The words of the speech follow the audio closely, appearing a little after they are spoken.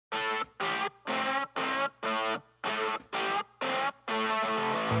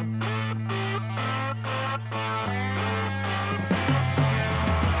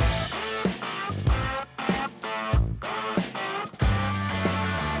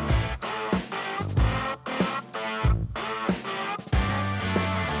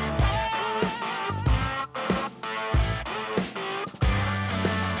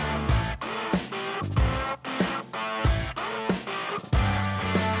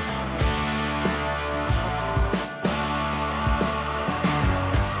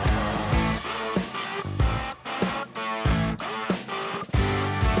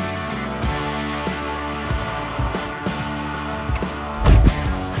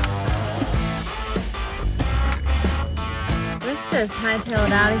Let's just hightail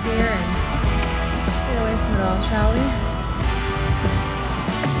it out of here and get away from it all, shall we?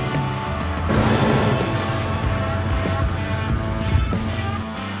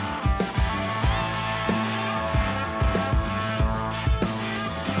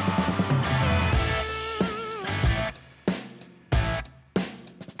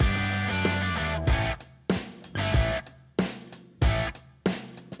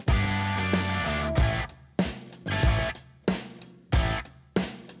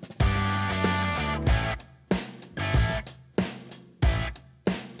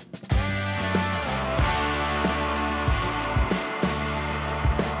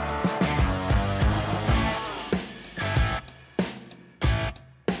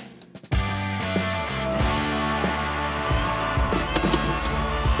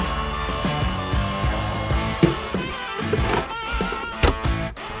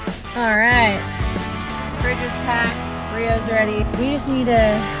 All right, fridge is packed, Rio's ready. We just need to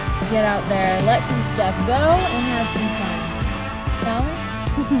get out there, let some stuff go, and have some fun, shall we?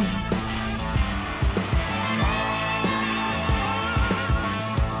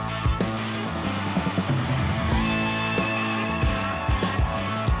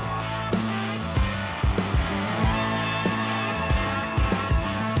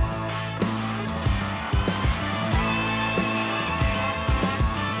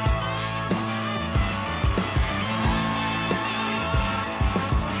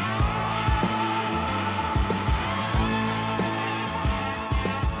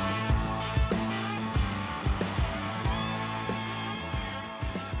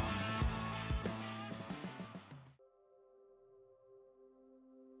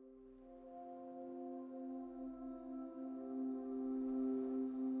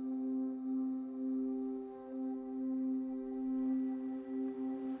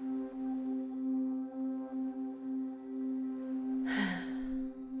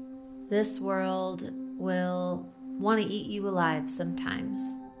 This world will want to eat you alive sometimes.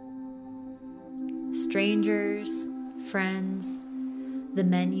 Strangers, friends, the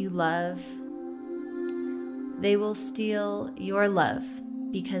men you love, they will steal your love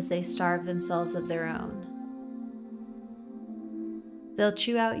because they starve themselves of their own. They'll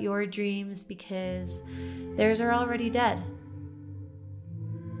chew out your dreams because theirs are already dead.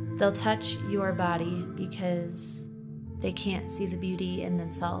 They'll touch your body because they can't see the beauty in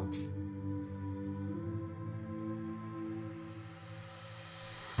themselves.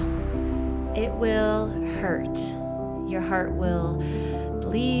 It will hurt. Your heart will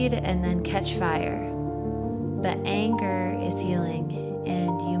bleed and then catch fire. But anger is healing,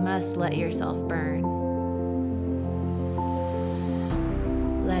 and you must let yourself burn.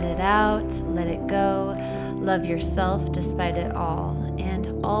 Let it out, let it go, love yourself despite it all,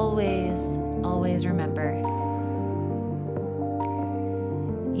 and always, always remember,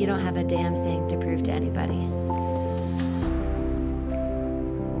 you don't have a damn thing to prove to anybody.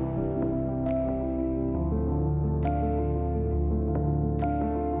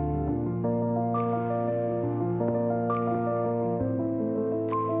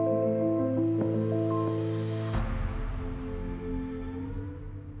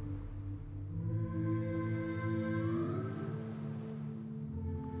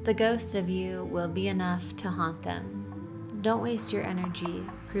 The ghost of you will be enough to haunt them. Don't waste your energy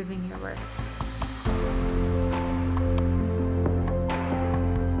proving your worth.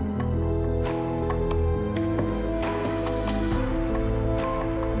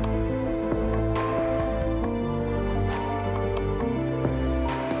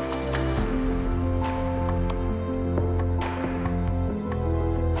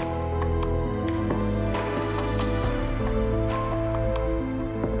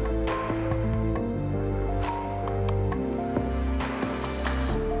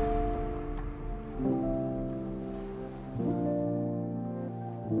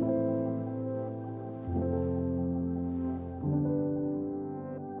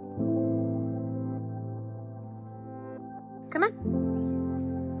 Come on.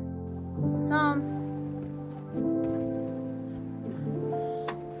 This is home.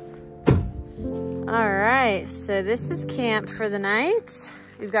 All right, so this is camp for the night.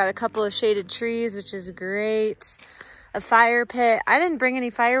 We've got a couple of shaded trees, which is great. A fire pit. I didn't bring any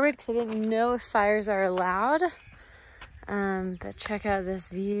firewood because I didn't know if fires are allowed. But check out this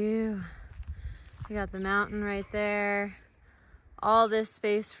view. We got the mountain right there. All this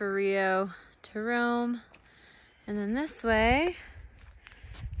space for Rio to roam. And then this way,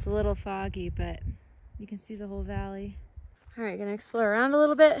 it's a little foggy, but you can see the whole valley. All right, gonna explore around a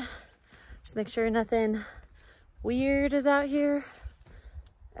little bit. Just make sure nothing weird is out here.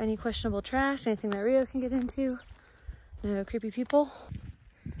 Any questionable trash, anything that Rio can get into. No creepy people.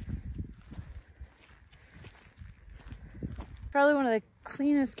 Probably one of the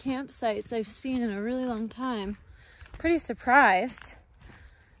cleanest campsites I've seen in a really long time. Pretty surprised.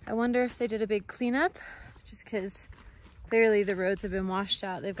 I wonder if they did a big cleanup, just because clearly the roads have been washed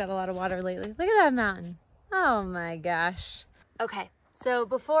out. They've got a lot of water lately. Look at that mountain. Oh my gosh. Okay. So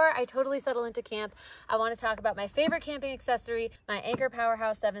before I totally settle into camp, I want to talk about my favorite camping accessory, my Anchor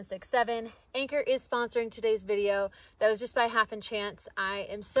Powerhouse 767. Anchor is sponsoring today's video. That was just by happen chance. I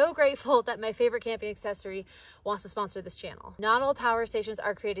am so grateful that my favorite camping accessory wants to sponsor this channel. Not all power stations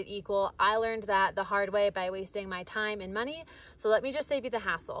are created equal. I learned that the hard way by wasting my time and money. So let me just save you the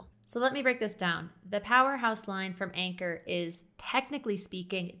hassle. So let me break this down. The Powerhouse line from Anchor is, technically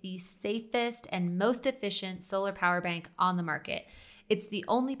speaking, the safest and most efficient solar power bank on the market. It's the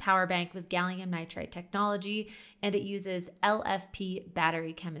only power bank with gallium nitride technology, and it uses LFP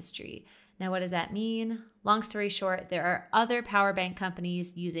battery chemistry. Now, what does that mean? Long story short, there are other power bank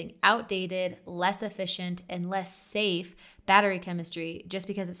companies using outdated, less efficient, and less safe battery chemistry just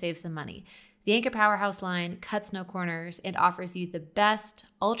because it saves them money. The Anchor Powerhouse line cuts no corners and offers you the best,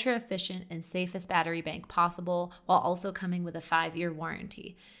 ultra efficient, and safest battery bank possible while also coming with a 5-year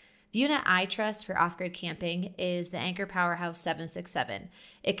warranty. The unit I trust for off-grid camping is the Anchor Powerhouse 767.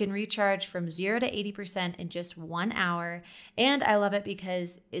 It can recharge from 0 to 80% in just 1 hour, and I love it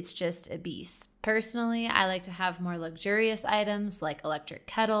because it's just a beast. Personally, I like to have more luxurious items like electric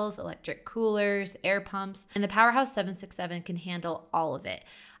kettles, electric coolers, air pumps, and the Powerhouse 767 can handle all of it.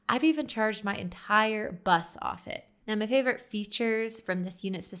 I've even charged my entire bus off it. Now, my favorite features from this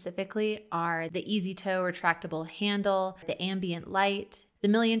unit specifically are the easy tow retractable handle, the ambient light, the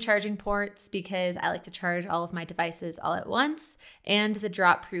million charging ports because I like to charge all of my devices all at once, and the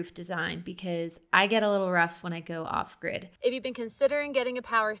drop-proof design because I get a little rough when I go off-grid. If you've been considering getting a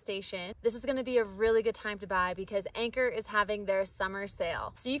power station, this is going to be a really good time to buy because Anchor is having their summer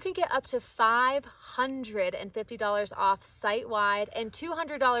sale. So you can get up to $550 off site-wide and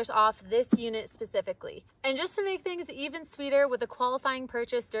 $200 off this unit specifically. And just to make things even sweeter, with a qualifying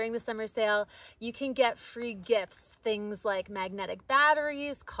purchase during the summer sale, you can get free gifts. Things like magnetic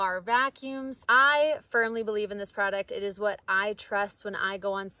batteries, car vacuums. I firmly believe in this product. It is what I trust when I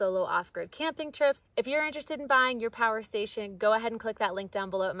go on solo off-grid camping trips. If you're interested in buying your power station, go ahead and click that link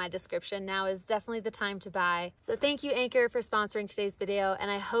down below in my description. Now is definitely the time to buy. So thank you, Anchor, for sponsoring today's video. And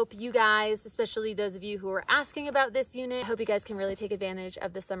I hope you guys, especially those of you who are asking about this unit, I hope you guys can really take advantage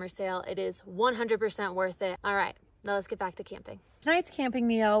of the summer sale. It is 100% worth it. All right. Now let's get back to camping. Tonight's camping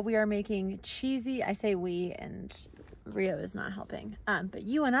meal, we are making cheesy, I say we, and Rio is not helping, but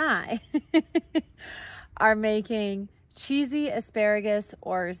you and I are making cheesy asparagus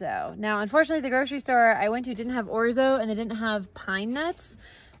orzo. Now, unfortunately, the grocery store I went to didn't have orzo and they didn't have pine nuts,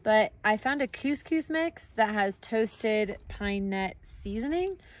 but I found a CousCous mix that has toasted pine nut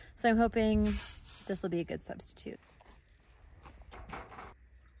seasoning. So I'm hoping this will be a good substitute.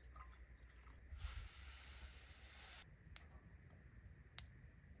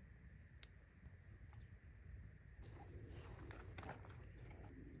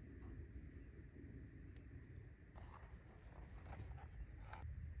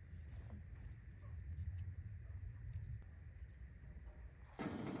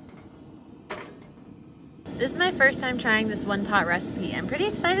 This is my first time trying this one-pot recipe. I'm pretty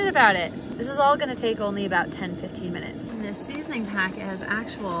excited about it. This is all gonna take only about 10-15 minutes. And this seasoning packet has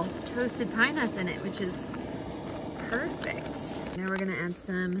actual toasted pine nuts in it, which is perfect. Now we're gonna add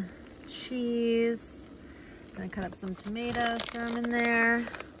some cheese. Gonna cut up some tomatoes, throw them in there.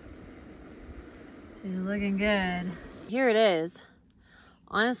 It's looking good. Here it is.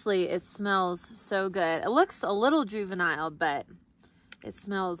 Honestly, it smells so good. It looks a little juvenile, but it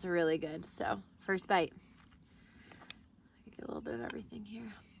smells really good. So, first bite. Get a little bit of everything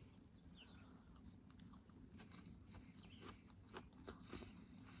here.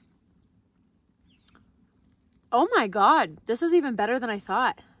 Oh my God, this is even better than I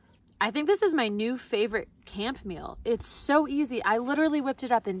thought. I think this is my new favorite camp meal. It's so easy. I literally whipped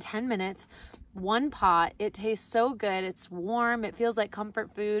it up in 10 minutes, one pot. It tastes so good. It's warm. It feels like comfort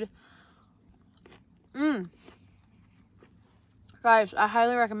food. Guys, I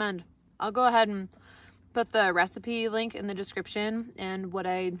highly recommend. I'll go ahead and put the recipe link in the description and what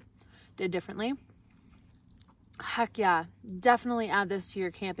I did differently. Heck yeah, definitely add this to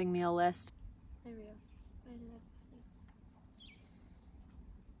your camping meal list. There we go. I love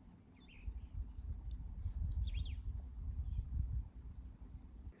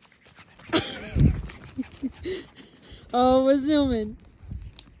Oh, we're zooming.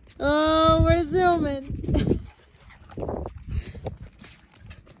 Oh, we're zooming.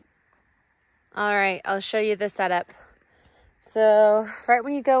 All right, I'll show you the setup. So right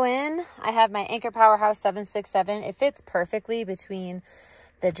when you go in, I have my Anchor Powerhouse 767. It fits perfectly between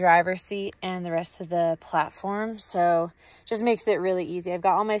the driver's seat and the rest of the platform. So just makes it really easy. I've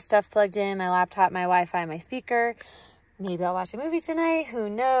got all my stuff plugged in, my laptop, my Wi-Fi, my speaker. Maybe I'll watch a movie tonight, who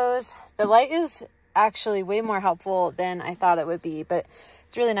knows? The light is actually way more helpful than I thought it would be, but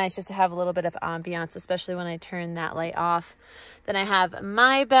it's really nice just to have a little bit of ambiance, especially when I turn that light off. Then I have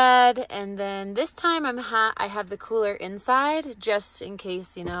my bed, and then this time I have the cooler inside, just in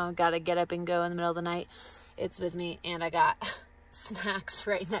case, you know, gotta get up and go in the middle of the night. It's with me, and I got snacks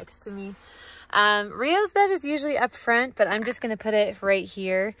right next to me. Rio's bed is usually up front, but I'm just gonna put it right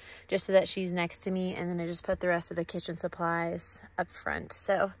here just so that she's next to me, and then I just put the rest of the kitchen supplies up front.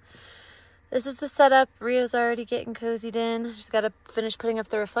 So this is the setup. Rio's already getting cozied in. Just gotta finish putting up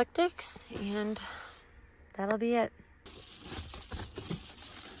the Reflectix, and that'll be it.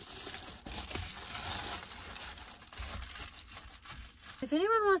 If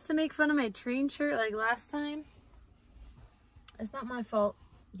anyone wants to make fun of my train shirt like last time, it's not my fault.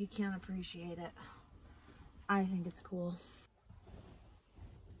 You can't appreciate it. I think it's cool.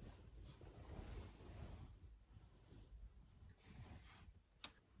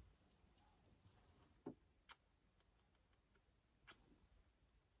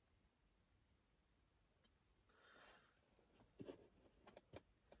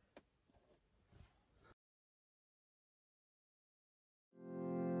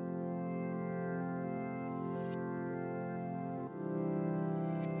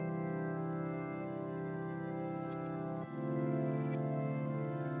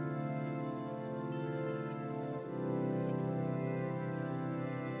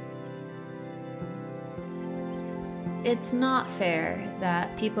 It's not fair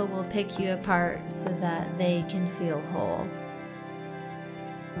that people will pick you apart so that they can feel whole.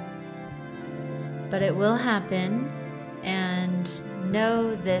 But it will happen, and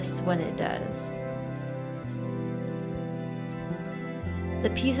know this when it does.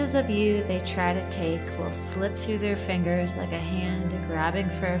 The pieces of you they try to take will slip through their fingers like a hand grabbing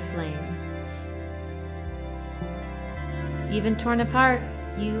for a flame. Even torn apart,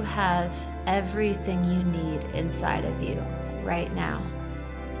 you have everything you need inside of you right now.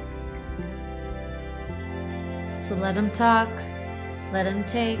 So let them talk, let them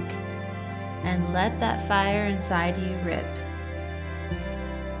take, and let that fire inside you rip.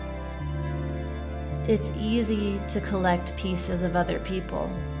 It's easy to collect pieces of other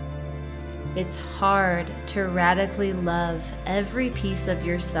people. It's hard to radically love every piece of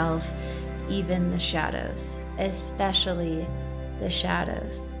yourself, even the shadows, especially the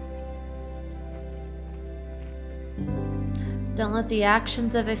shadows. Don't let the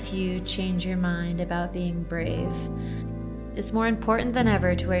actions of a few change your mind about being brave. It's more important than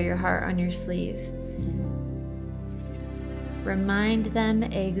ever to wear your heart on your sleeve. Remind them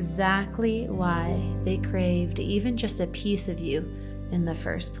exactly why they craved even just a piece of you in the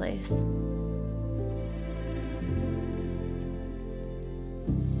first place.